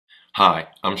Hi,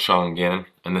 I'm Sean Gannon,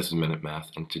 and this is Minute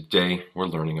Math, and today we're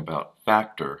learning about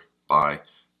factor by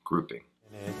grouping.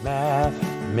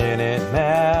 Minute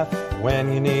Math,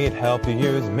 when you need help you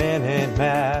use Minute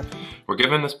Math. We're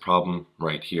given this problem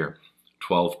right here,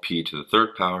 12p to the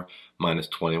third power minus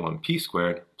 21p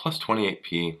squared plus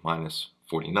 28p minus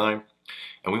 49,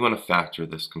 and we want to factor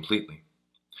this completely.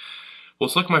 Well,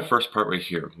 let's look at my first part right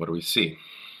here. What do we see?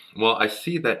 Well, I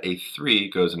see that a 3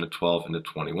 goes into 12 into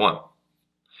 21.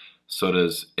 So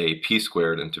does a p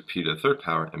squared into p to the third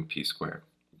power and p squared.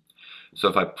 So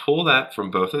if I pull that from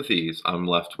both of these, I'm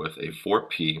left with a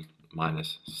 4p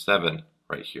minus 7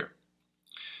 right here.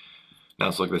 Now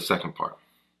let's look at the second part.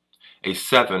 A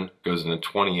 7 goes into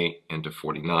 28 into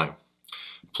 49.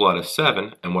 Pull out a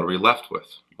 7, and what are we left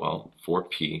with? Well,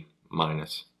 4p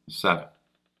minus 7.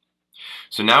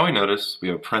 So now we notice we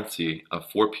have a parenthesis of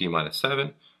 4p minus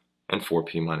 7 and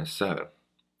 4p minus 7.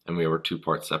 And we have our two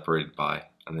parts separated by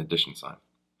an addition sign.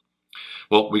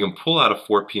 Well, we can pull out a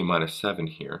 4p minus 7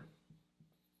 here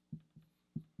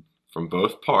from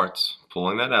both parts,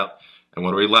 pulling that out, and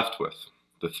what are we left with?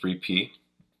 The 3p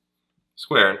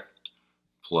squared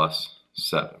plus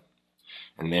 7.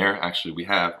 And there, actually, we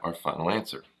have our final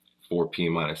answer,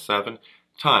 4p minus 7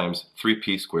 times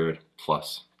 3p squared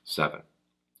plus 7.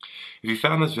 If you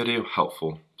found this video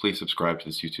helpful, please subscribe to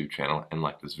this YouTube channel and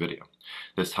like this video.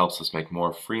 This helps us make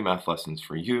more free math lessons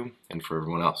for you and for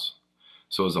everyone else.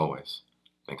 So as always,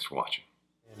 thanks for watching.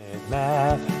 Minute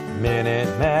Math,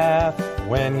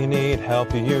 when you need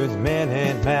help you use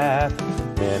Minute Math.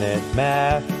 Minute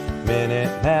Math,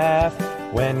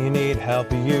 when you need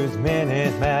help you use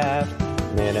Minute Math.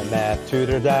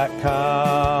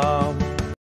 MinuteMathTutor.com